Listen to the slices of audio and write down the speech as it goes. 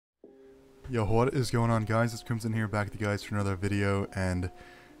Yo, what is going on, guys? It's Crimson here, back with you guys for another video, and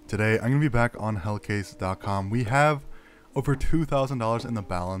today I'm going to be back on Hellcase.com. We have over $2,000 in the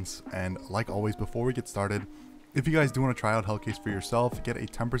balance, and like always, before we get started, if you guys do want to try out Hellcase for yourself, get a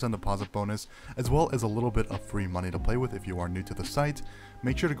 10% deposit bonus, as well as a little bit of free money to play with if you are new to the site.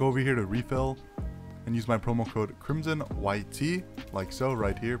 Make sure to go over here to refill and use my promo code CrimsonYT, like so,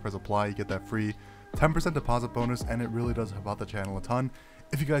 right here. Press apply, you get that free 10% deposit bonus, and it really does help out the channel a ton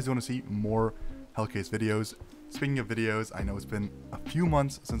if you guys want to see more Hellcase videos. Speaking of videos, I know it's been a few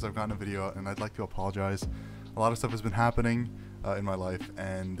months since I've gotten a video out, and I'd like to apologize. A lot of stuff has been happening in my life,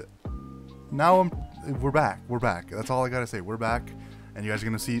 and now we're back. That's all I gotta say. We're back, and you guys are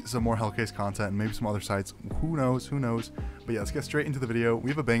gonna see some more Hellcase content and maybe some other sites. Who knows? But yeah, let's get straight into the video. We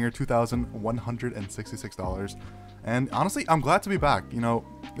have a banger, $2,166, and honestly, I'm glad to be back. You know,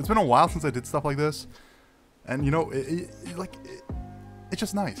 it's been a while since I did stuff like this, and you know, it's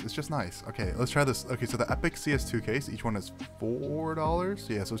just nice. It's just nice. Okay, let's try this. Okay, so the Epic CS2 case, each one is $4.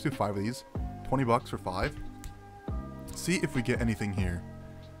 Yeah, so let's do 5 of these. 20 bucks for 5. See if we get anything here.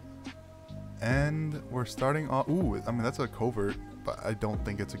 And we're starting off. Ooh, I mean, that's a covert, but I don't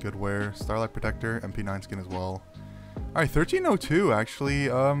think it's a good wear. Starlight Protector, MP9 skin as well. Alright, 1302 actually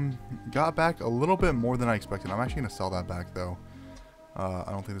got back a little bit more than I expected. I'm actually going to sell that back, though. I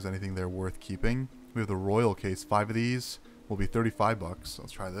don't think there's anything there worth keeping. We have the Royal case. 5 of these will be 35 bucks.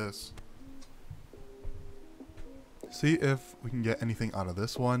 Let's try this. See if we can get anything out of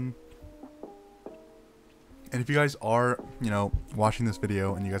this one. And if you guys are, you know, watching this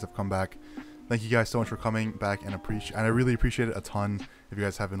video and you guys have come back, thank you guys so much for coming back, and I really appreciate it a ton if you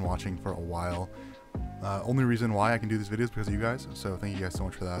guys have been watching for a while. Only reason why I can do these videos is because of you guys, so thank you guys so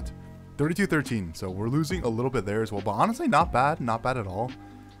much for that. 3213, so we're losing a little bit there as well, but honestly not bad at all.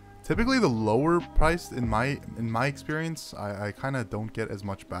 Typically the lower priced in my experience, I kind of don't get as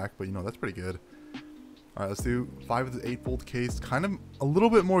much back, but you know, that's pretty good. Alright, let's do 5 of the 8-fold case. Kind of a little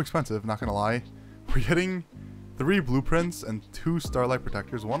bit more expensive, not gonna lie. We're getting 3 blueprints and 2 Starlight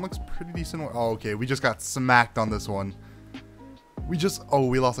Protectors. One looks pretty decent. Oh, okay, we just got smacked on this one. We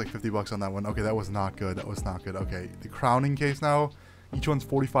lost like 50 bucks on that one. Okay, that was not good. Okay, the crowning case now. Each one's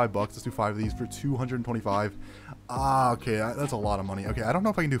 45 bucks. Let's do 5 of these for 225. Ah, okay, that's a lot of money. Okay, I don't know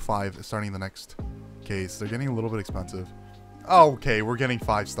if I can do 5 starting the next case. They're getting a little bit expensive. Okay, we're getting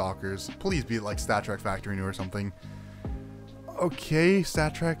 5 stalkers. Please be like StatTrak Factory New or something. Okay,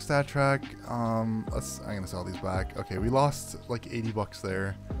 StatTrak. I'm gonna sell these back. Okay, we lost like 80 bucks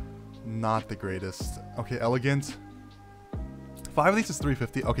there. Not the greatest. Okay, Elegant. 5 of these is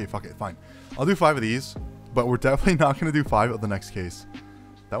 350. Okay, fuck it, fine. I'll do 5 of these, but we're definitely not gonna do 5 of the next case.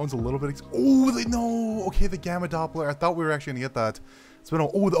 That one's a little bit. No. Okay, the Gamma Doppler. I thought we were actually gonna get that. It's been.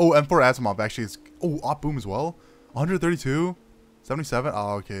 M4 Asimov actually is. Op Boom as well. 132. 77.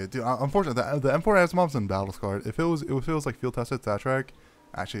 Oh, okay, dude. Unfortunately, the M4 Asimov's in battle scarred. If it feels like field tested StatTrak,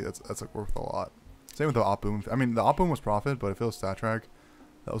 actually that's like worth a lot. Same with the Op Boom. I mean, the Op Boom was profit, but if it was StatTrak,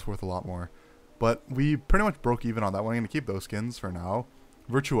 that was worth a lot more. But we pretty much broke even on that one. I'm gonna keep those skins for now.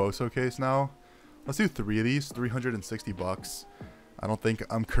 Virtuoso case now. Let's do 3 of these. 360 bucks. I don't think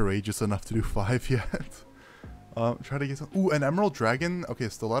I'm courageous enough to do 5 yet. Try to get some. Ooh, an Emerald Dragon. Okay,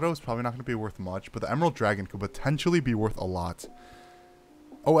 Stiletto is probably not going to be worth much, but the Emerald Dragon could potentially be worth a lot.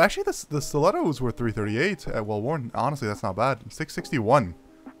 Oh, actually, the Stiletto is worth 338 at Well Worn. Honestly, that's not bad. 661.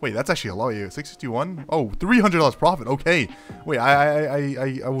 Wait, that's actually a lot. 661. Oh, $300 profit. Okay. Wait,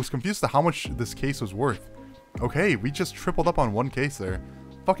 I was confused to how much this case was worth. Okay, we just tripled up on 1 case there.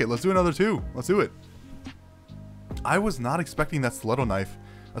 Fuck it, let's do another 2. Let's do it. I was not expecting that stiletto knife,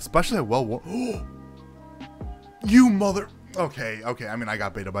 especially at Well Worn. You mother. Okay. I mean, I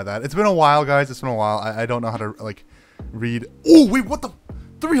got baited by that. It's been a while, guys. It's been a while. I don't know how to like read. Oh wait, what the?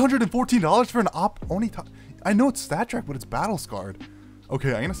 $314 for an op only. I know it's StatTrak, but it's battle scarred.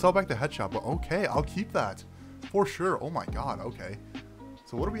 Okay, I'm gonna sell back the headshot, but okay, I'll keep that for sure. Oh my god. Okay.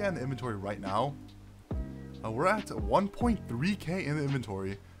 So what are we at in the inventory right now? We're at 1.3k in the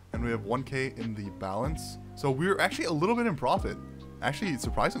inventory, and we have 1k in the balance. So we're actually a little bit in profit. Actually,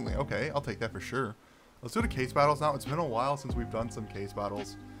 surprisingly. Okay, I'll take that for sure. Let's do the case battles now. It's been a while since we've done some case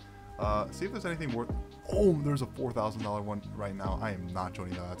battles. See if there's anything worth. Oh, there's a $4,000 one right now. I am not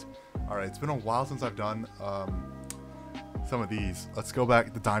joining that. All right, it's been a while since I've done some of these. Let's go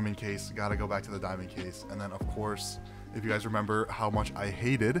back. The diamond case. Gotta go back to the diamond case. And then, of course, if you guys remember how much I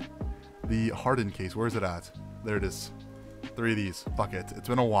hated the hardened case. Where is it at? There it is. 3 of these. Fuck it. It's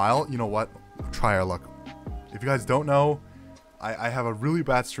been a while. You know what? Try our luck. If you guys don't know, I have a really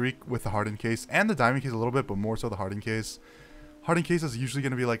bad streak with the hardened case and the diamond case a little bit, but more so the hardened case. Hardened case is usually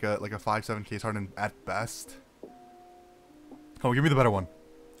going to be like a 5-7 case hardened at best. Oh, give me the better one.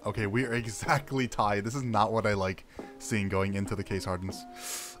 Okay, we are exactly tied. This is not what I like seeing going into the case hardens.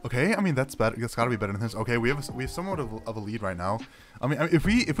 Okay, I mean that's better. That's got to be better than this. Okay, we have somewhat of a lead right now. I mean, if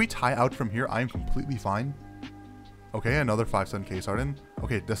we tie out from here, I am completely fine. Okay, another 5-7 case harden.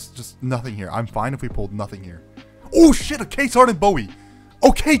 Okay, that's just nothing here. I'm fine if we pulled nothing here. Oh shit, a case harden Bowie.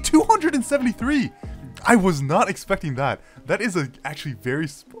 Okay, 273. I was not expecting that. That is a actually very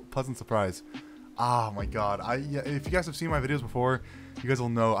pleasant surprise. Oh my god. Yeah, if you guys have seen my videos before, you guys will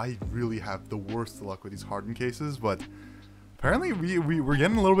know I really have the worst luck with these hardened cases, but apparently we're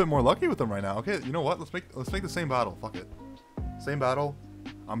getting a little bit more lucky with them right now. Okay, you know what? Let's make the same battle. Fuck it. Same battle.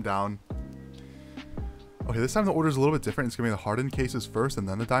 I'm down. Okay, this time the order is a little bit different. It's gonna be the hardened cases first and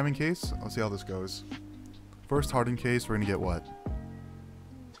then the diamond case. Let's see how this goes. First hardened case, we're gonna get what?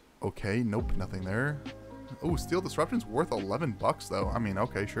 Okay, nope, nothing there. Oh, steel disruption's worth 11 bucks though. I mean,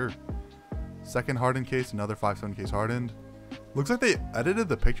 okay, sure. Second hardened case, another 5-7 case hardened. Looks like they edited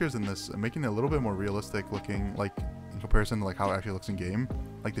the pictures in this, making it a little bit more realistic looking, like in comparison to like how it actually looks in game.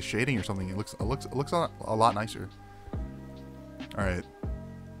 Like the shading or something, it looks a lot nicer. All right,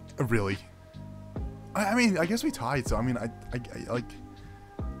 really. I mean, I guess we tied, so I mean, I like.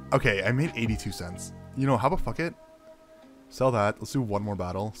 Okay, I made 82 cents. You know, how about fuck it? Sell that. Let's do one more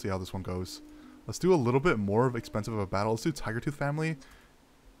battle. See how this one goes. Let's do a little bit more of expensive of a battle. Let's do Tiger Tooth family,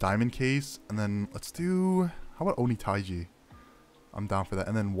 diamond case, and then let's do. How about Oni Taiji? I'm down for that.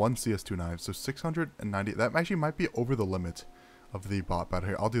 And then one CS2 knives. So 690. That actually might be over the limit of the bot battle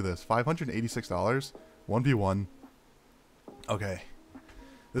here. I'll do this. $586. 1v1. Okay.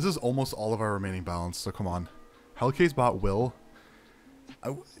 This is almost all of our remaining balance, so come on. Hellcase bot will.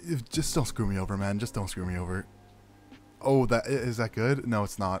 Just don't screw me over, man. Just don't screw me over. Oh, is that good? No,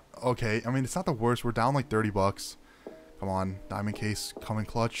 it's not. Okay, I mean, it's not the worst. We're down like 30 bucks. Come on. Diamond case coming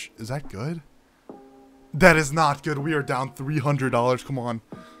clutch. Is that good? That is not good. We are down $300. Come on.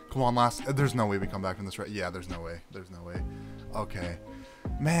 Come on, last. There's no way we come back from this, right? Yeah, there's no way. There's no way. Okay.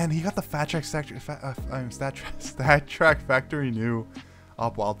 Man, he got the Stat Track Factory New.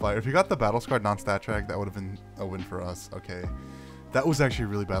 Op Wildfire. If you got the Battle Scarred non-stat track, that would have been a win for us. Okay. That was actually a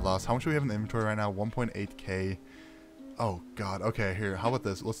really bad loss. How much do we have in the inventory right now? 1.8k. Oh, God. Okay, here. How about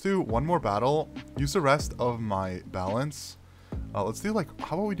this? Let's do one more battle. Use the rest of my balance. Let's do, like,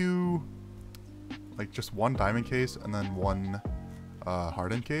 how about we do, like, just one diamond case and then one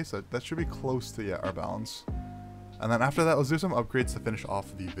hardened case? That should be close to, yeah, our balance. And then after that, let's do some upgrades to finish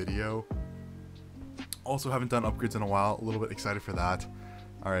off the video. Also, haven't done upgrades in a while. A little bit excited for that.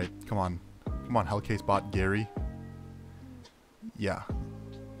 All right, come on. Come on, Hellcase bot Gary. Yeah.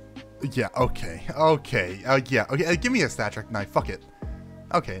 Yeah, okay. Okay. Yeah, okay. Give me a stat track knife. Fuck it.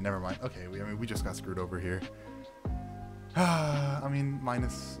 Okay, never mind. Okay, I mean, we just got screwed over here. I mean,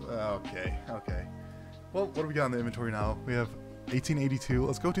 minus... okay, okay. Well, what do we got in the inventory now? We have 1882.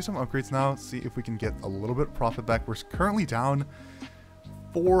 Let's go do some upgrades now. See if we can get a little bit of profit back. We're currently down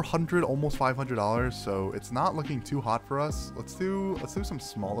 $400, almost $500, so it's not looking too hot for us. Let's do some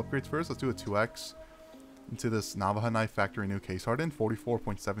small upgrades first. Let's do a 2x into this Navaja knife factory new case hardened.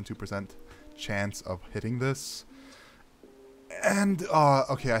 44.72% chance of hitting this. And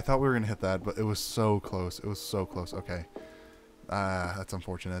okay, I thought we were gonna hit that, but it was so close. It was so close. Okay, that's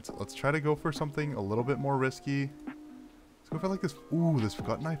unfortunate. Let's try to go for something a little bit more risky. Let's go for like this. Ooh, this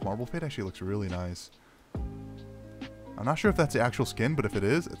gut knife marble fade actually looks really nice. I'm not sure if that's the actual skin, but if it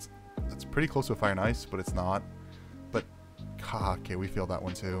is, it's pretty close to a fire and ice, but it's not. But okay, we feel that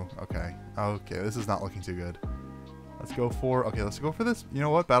one too. Okay, okay, this is not looking too good. Let's go for let's go for this. You know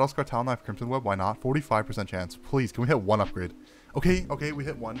what? Battle Scar Talon Knife Crimson Web. Why not? 45% chance. Please, can we hit one upgrade? Okay, okay, we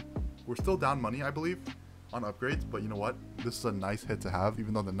hit one. We're still down money, I believe, on upgrades. But you know what? This is a nice hit to have,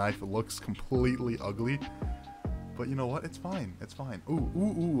 even though the knife looks completely ugly. But you know what? It's fine. It's fine. Ooh,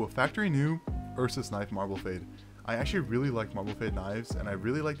 ooh, ooh! A factory new Ursus knife marble fade. I actually really like marble fade knives, and I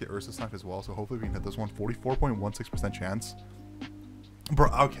really like the Ursus knife as well, so hopefully we can hit this one. 44.16% chance.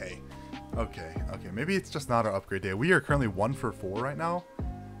 Bro, okay. Okay, okay. Maybe it's just not our upgrade day. We are currently 1 for 4 right now.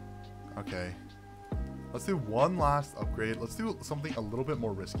 Okay. Let's do one last upgrade. Let's do something a little bit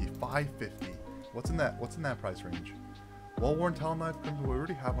more risky. 550. What's in that price range? Well-worn Talon knife. We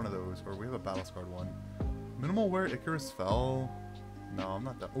already have one of those, or we have a battle scarred one. Minimal wear Icarus Fell. No, I'm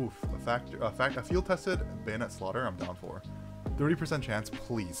not that. Oof. A field tested bayonet slaughter. I'm down for. 30% chance,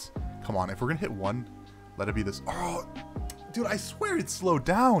 please. Come on. If we're gonna hit one, let it be this. Oh, dude, I swear it's slowed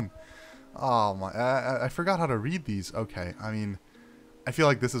down. Oh my! I forgot how to read these. Okay, I mean, I feel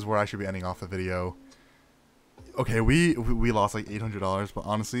like this is where I should be ending off the video. Okay, we lost like $800, but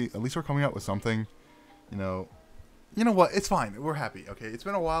honestly, at least we're coming out with something. You know what? It's fine. We're happy. Okay, it's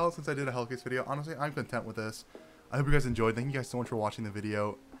been a while since I did a Hellcase video. Honestly, I'm content with this. I hope you guys enjoyed. Thank you guys so much for watching the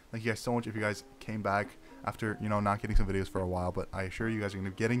video. Thank you guys so much if you guys came back after, you know, not getting some videos for a while, but I assure you guys are going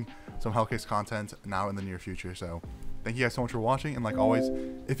to be getting some Hellcase content now in the near future. So thank you guys so much for watching, and like always,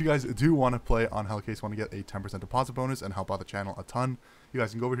 if you guys do want to play on Hellcase, want to get a 10% deposit bonus and help out the channel a ton, you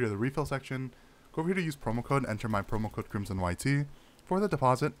guys can go over here to the refill section, go over here to use promo code, enter my promo code CrimsonYT for the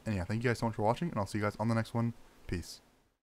deposit. And yeah, thank you guys so much for watching, and I'll see you guys on the next one. Peace.